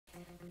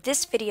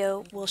This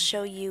video will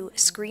show you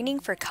screening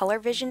for color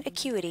vision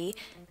acuity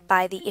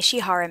by the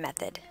Ishihara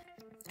method.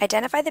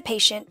 Identify the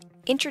patient,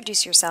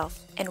 introduce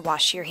yourself, and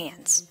wash your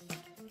hands.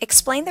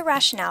 Explain the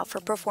rationale for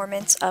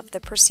performance of the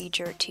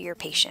procedure to your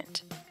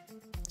patient.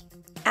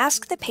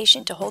 Ask the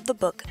patient to hold the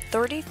book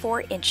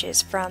 34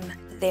 inches from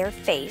their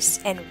face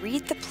and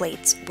read the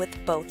plates with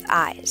both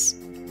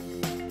eyes.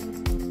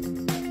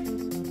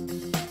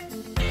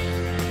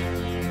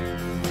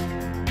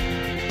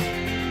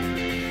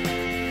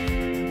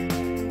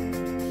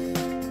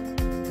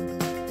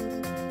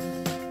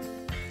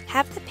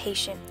 Have the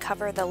patient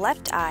cover the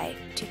left eye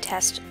to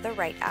test the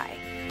right eye.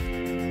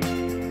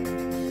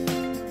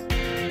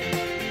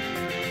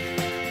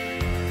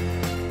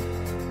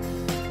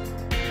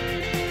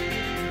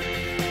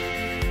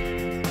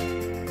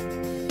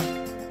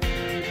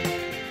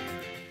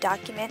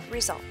 Document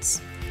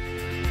results.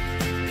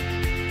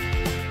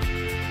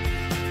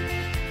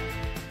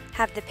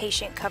 Have the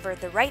patient cover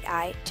the right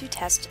eye to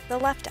test the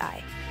left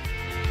eye.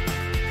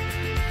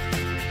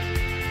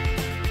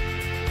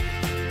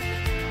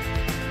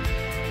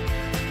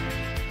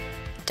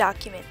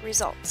 Document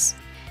results.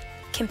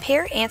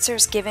 Compare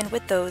answers given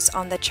with those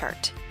on the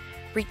chart.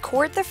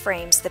 Record the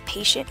frames the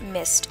patient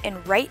missed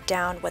and write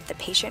down what the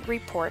patient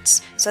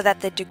reports so that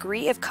the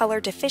degree of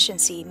color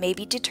deficiency may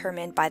be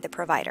determined by the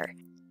provider.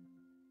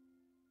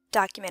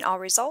 Document all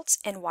results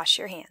and wash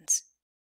your hands.